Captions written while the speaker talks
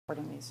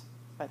recording these,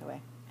 by the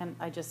way. And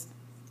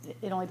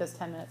it only does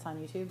 10 minutes on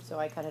YouTube, so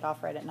I cut it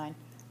off right at 9,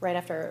 right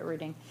after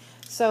reading.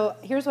 So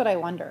here's what I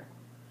wonder.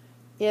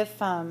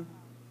 If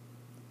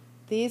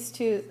these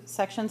two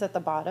sections at the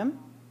bottom,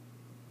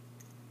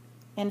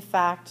 in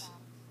fact,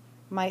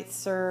 might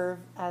serve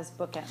as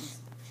bookends.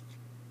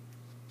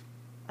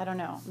 I don't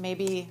know.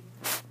 Maybe,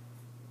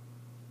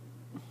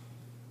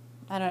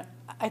 I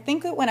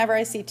think that whenever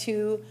I see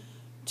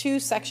two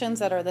sections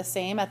that are the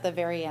same at the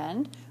very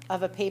end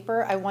of a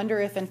paper, I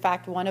wonder if, in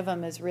fact, one of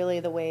them is really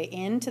the way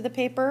into the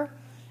paper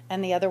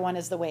and the other one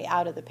is the way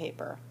out of the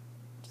paper.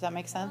 Does that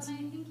make sense? Well,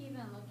 and I think even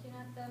looking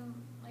at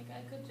them, like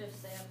I could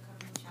just say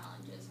upcoming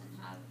challenges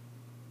and have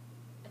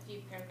a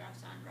few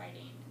paragraphs on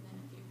writing and then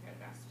a few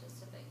paragraphs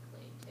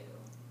specifically too.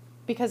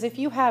 Because if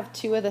you have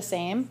two of the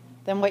same,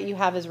 then what you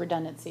have is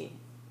redundancy.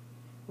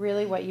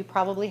 Really, what you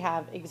probably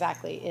have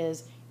exactly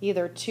is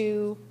either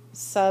two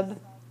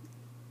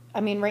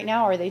right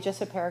now, are they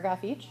just a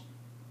paragraph each?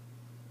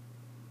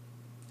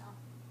 No.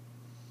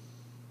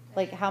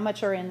 Like, how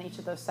much are in each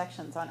of those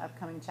sections on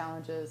upcoming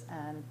challenges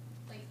and?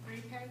 Like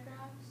 3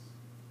 paragraphs.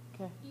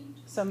 Okay.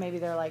 Each. So maybe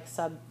they're like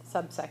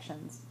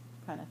subsections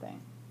kind of thing.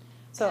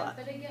 So. Yeah,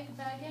 but again,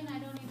 I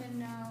don't even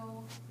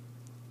know.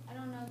 I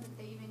don't know that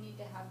they even need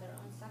to have their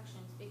own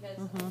sections because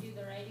I do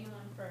the writing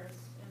one first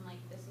and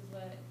like this is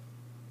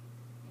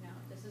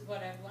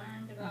what I've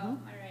learned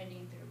about my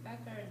writing through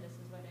Becker and this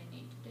is what I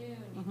need to do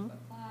and need to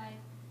apply,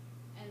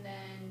 and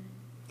then.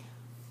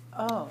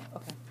 Oh,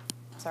 okay.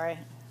 Sorry,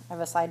 I have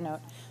a side note.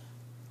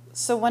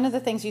 So one of the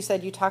things you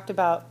said, you talked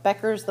about,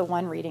 Becker's the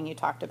one reading you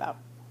talked about,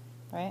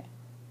 right?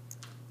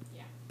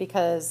 Yeah.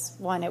 Because,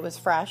 one, it was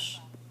fresh.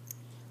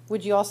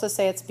 Would you also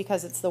say it's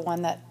because it's the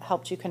one that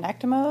helped you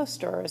connect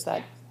most, or is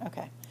that? Yeah.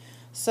 Okay.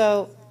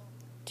 So,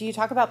 do you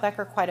talk about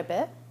Becker quite a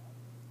bit?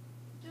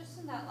 Just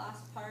in that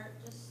last part,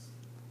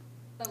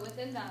 but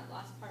within that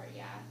last part,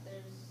 yeah,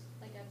 there's,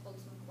 like, I pulled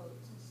some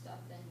quotes and stuff,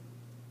 and,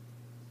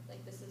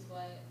 like, this is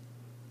what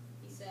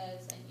he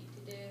says I need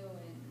to do,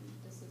 and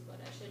this is what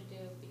I should do,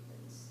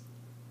 because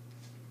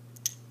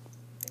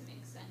it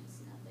makes sense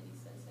now that he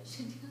says I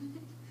should do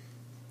it.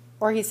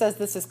 Or he says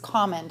this is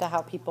common to how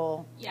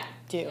people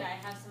do. Yeah,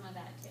 I have some of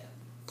that, too.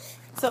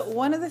 So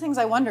one of the things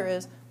I wonder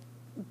is,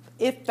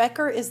 if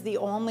Becker is the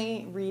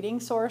only reading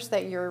source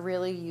that you're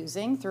really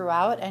using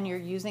throughout, and you're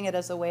using it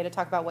as a way to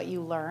talk about what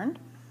you learned,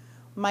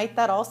 might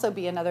that also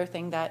be another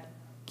thing that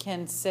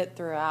can sit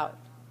throughout?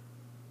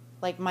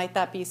 Like, might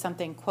that be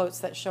something, quotes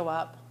that show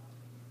up?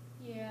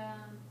 Yeah.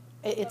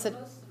 It's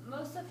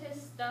most of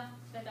his stuff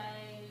that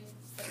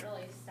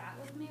really sat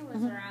with me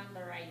was around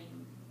the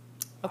writing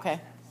process.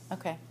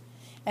 Okay.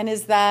 And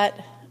is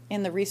that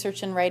in the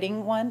research and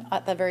writing one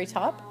at the very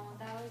top?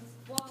 No, that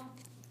was,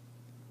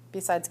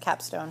 besides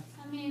capstone.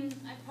 I mean,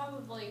 I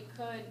probably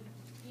could,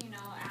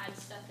 add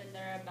stuff in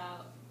there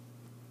about,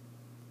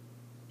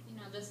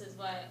 this is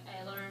what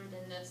I learned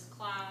in this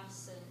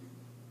class, and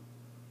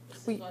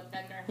this is what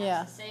Becker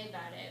has to say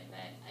about it,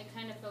 but I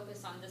kind of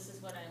focus on this is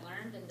what I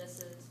learned, and this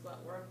is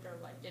what worked or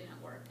what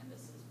didn't work, and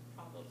this is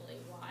probably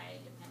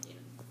why,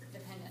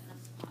 dependent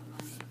on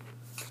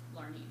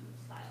my learning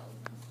styles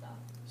and stuff.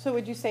 So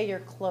would you say you're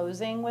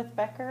closing with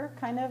Becker,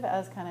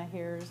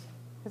 here's,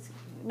 because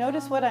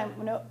notice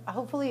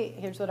hopefully,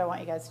 here's what I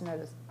want you guys to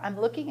notice. I'm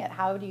looking at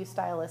how do you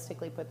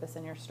stylistically put this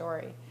in your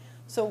story.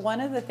 So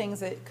one of the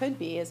things it could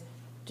be is,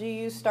 do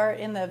you start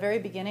in the very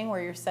beginning where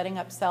you're setting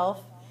up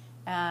self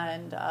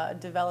and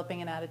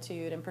developing an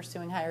attitude and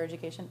pursuing higher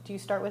education? Do you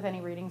start with any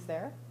readings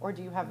there? Or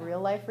do you have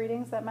real life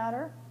readings that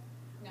matter?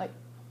 No.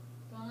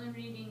 The only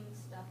reading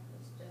stuff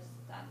was just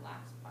that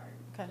last part.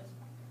 Okay.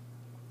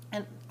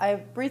 And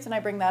the reason I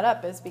bring that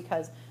up is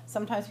because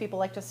sometimes people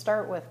like to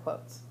start with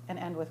quotes and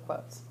end with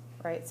quotes,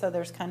 right? So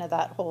there's kind of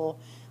that whole,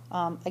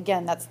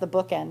 again, that's the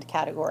bookend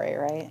category,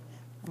 right?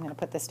 I'm going to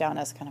put this down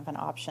as kind of an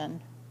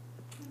option.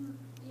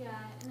 Yeah,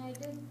 and I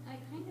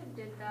kind of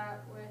did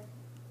that with,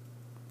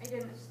 I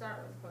didn't start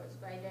with quotes,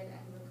 but I did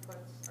end with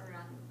quotes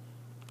around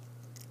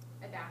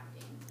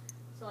adapting.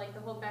 So like the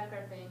whole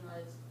Becker thing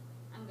was,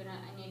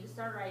 I need to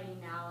start writing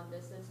now, and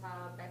this is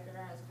how Becker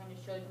has kind of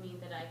showed me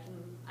that I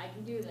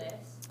can do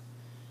this.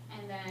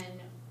 And then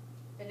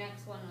the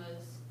next one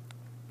was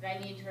that I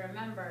need to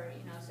remember,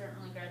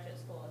 certainly graduate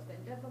school has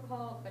been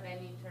difficult, but I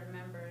need to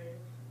remember,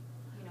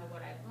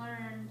 what I've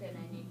learned, and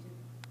I need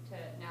to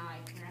now I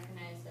can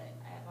recognize that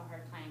I have a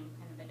hard time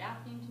kind of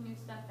adapting to new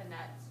stuff, and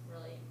that's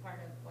really part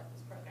of what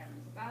this program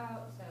is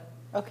about.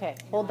 So okay,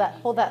 hold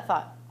that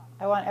thought.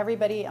 I want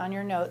everybody on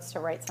your notes to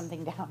write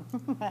something down.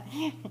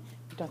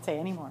 Don't say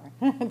any more.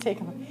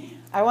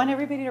 I want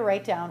everybody to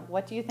write down,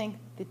 what do you think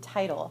the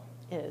title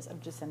is of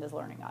Jacinda's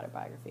Learning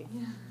Autobiography?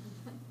 Yeah.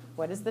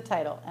 What is the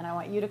title? And I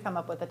want you to come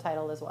up with a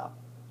title as well.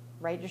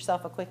 Write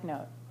yourself a quick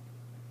note.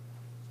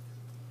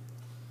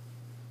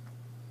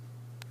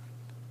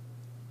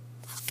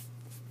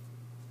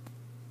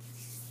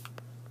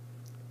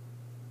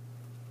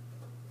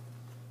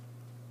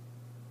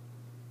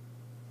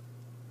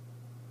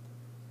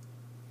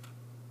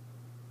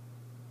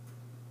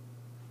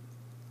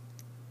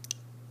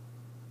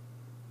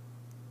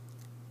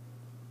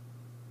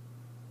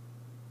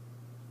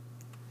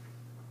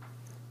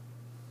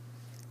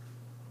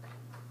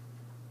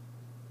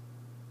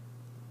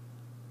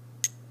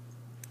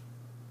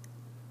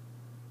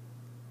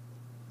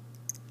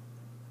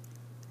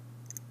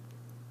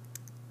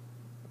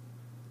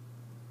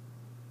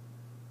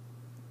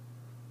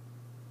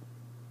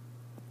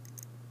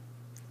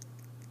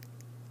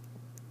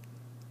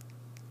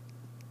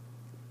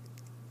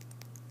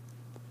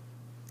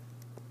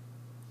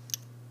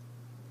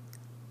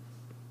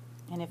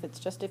 And if it's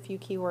just a few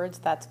keywords,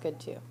 that's good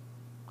too.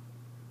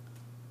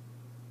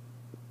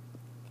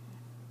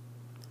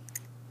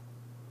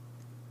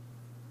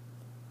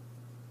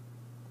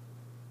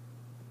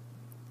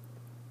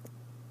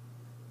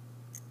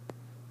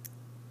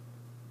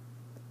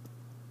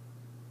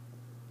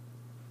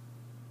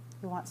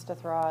 Who wants to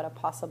throw out a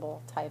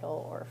possible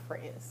title or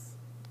phrase?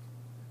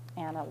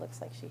 Anna looks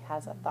like she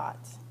has a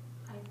thought.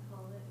 I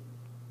call it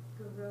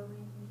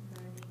growing,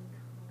 learning,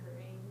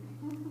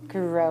 conquering.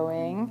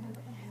 Growing,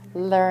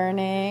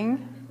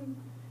 learning,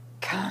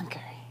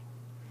 conquering.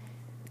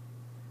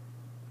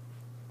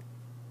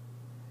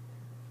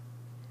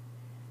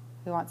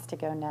 Who wants to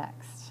go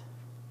next?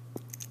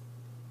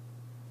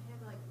 I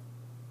have like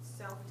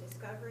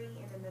self-discovery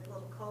and then the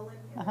little colon,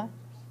 and Uh-huh. then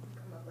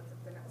come up with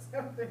something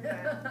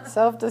else.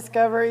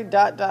 Self-discovery,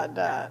 dot, dot,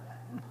 dot.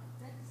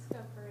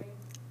 Discovery.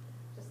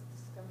 Just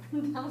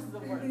discovery. That was the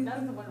word. That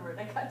was the one word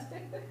I got to.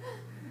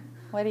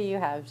 What do you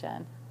have,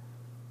 Jen?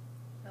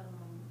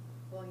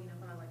 Well, you know,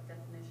 I like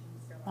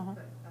definitions, so Uh-huh. I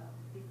put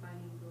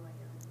defining who I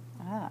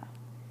am. Ah,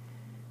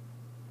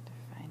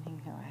 defining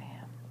who I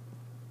am.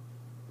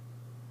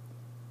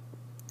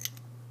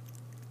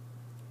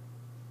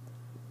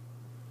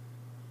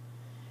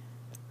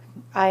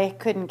 I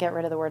couldn't get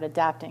rid of the word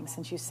adapting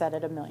since you said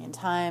it a million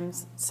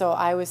times. So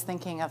I was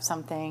thinking of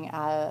something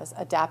as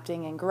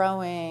adapting and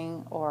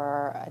growing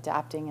or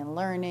adapting and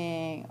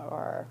learning,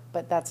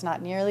 but that's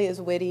not nearly as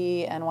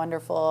witty and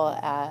wonderful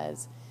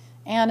as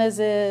Anna's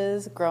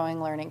is,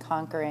 growing, learning,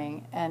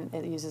 conquering, and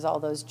it uses all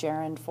those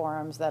gerund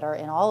forms that are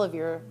in all of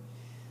your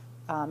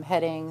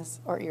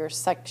headings or your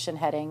section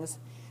headings: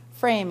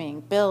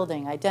 framing,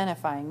 building,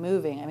 identifying,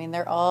 moving. I mean,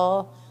 they're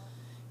all.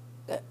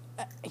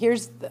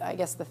 I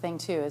guess the thing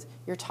too is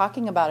you're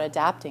talking about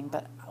adapting,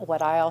 but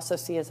what I also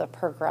see is a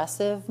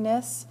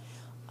progressiveness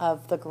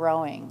of the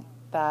growing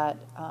that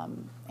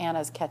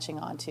Anna's catching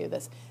on to.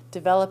 This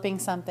developing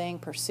something,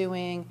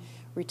 pursuing,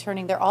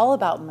 returning. They're all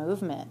about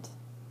movement.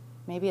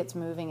 Maybe it's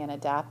moving and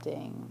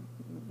adapting.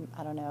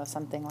 I don't know,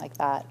 something like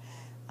that.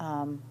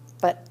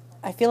 But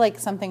I feel like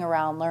something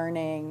around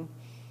learning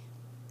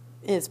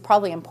is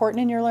probably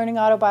important in your learning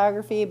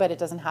autobiography, but it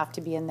doesn't have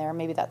to be in there.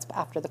 Maybe that's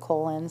after the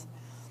colons.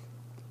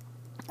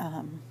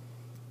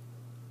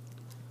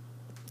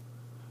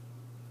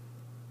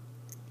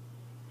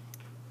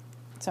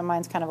 So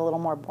mine's kind of a little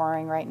more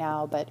boring right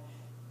now, but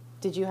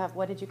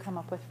what did you come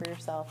up with for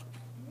yourself?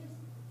 I just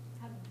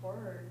have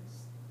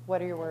words.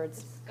 What are your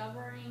words?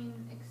 Discovering,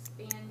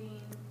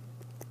 expanding,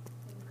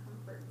 and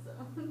comfort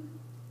zone.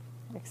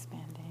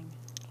 Expanding,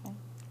 okay.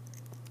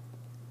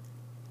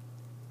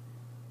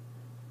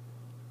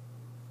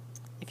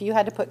 If you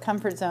had to put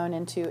comfort zone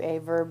into a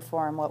verb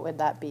form, what would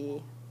that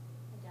be?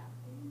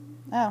 Adapting.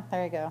 Oh,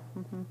 there you go.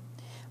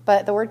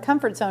 But the word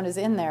comfort zone is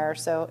in there,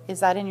 so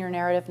is that in your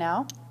narrative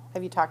now?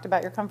 Have you talked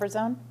about your comfort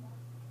zone?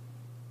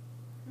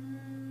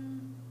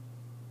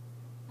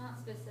 Not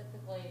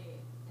specifically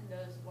in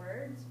those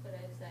words, but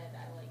I said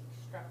I like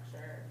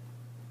structure,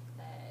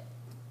 that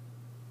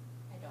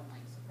I don't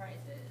like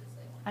surprises.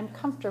 I'm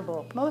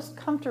comfortable, most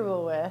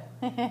comfortable with.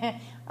 I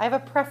have a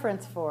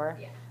preference for.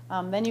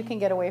 Yeah. Then you can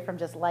get away from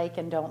just like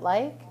and don't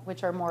like,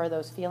 which are more of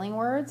those feeling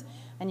words.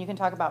 And you can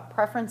talk about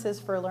preferences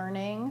for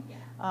learning.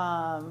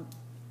 Yeah.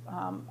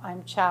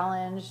 I'm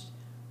challenged.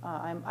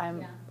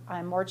 Yeah.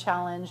 I'm more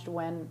challenged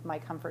when my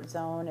comfort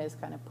zone is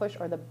kind of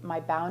pushed, or my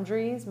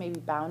boundaries, maybe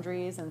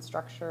boundaries and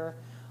structure.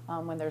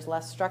 When there's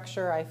less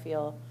structure, I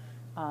feel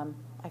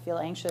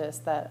anxious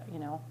that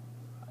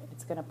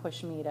it's going to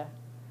push me to,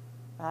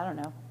 I don't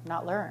know,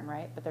 not learn,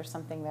 right? But there's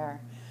something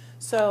there.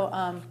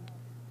 So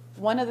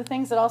one of the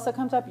things that also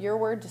comes up, your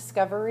word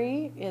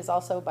discovery is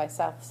also by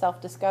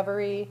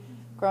self-discovery.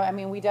 I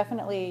mean,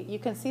 you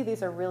can see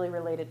these are really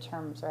related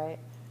terms, right?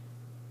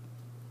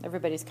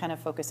 Everybody's kind of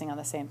focusing on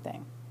the same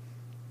thing.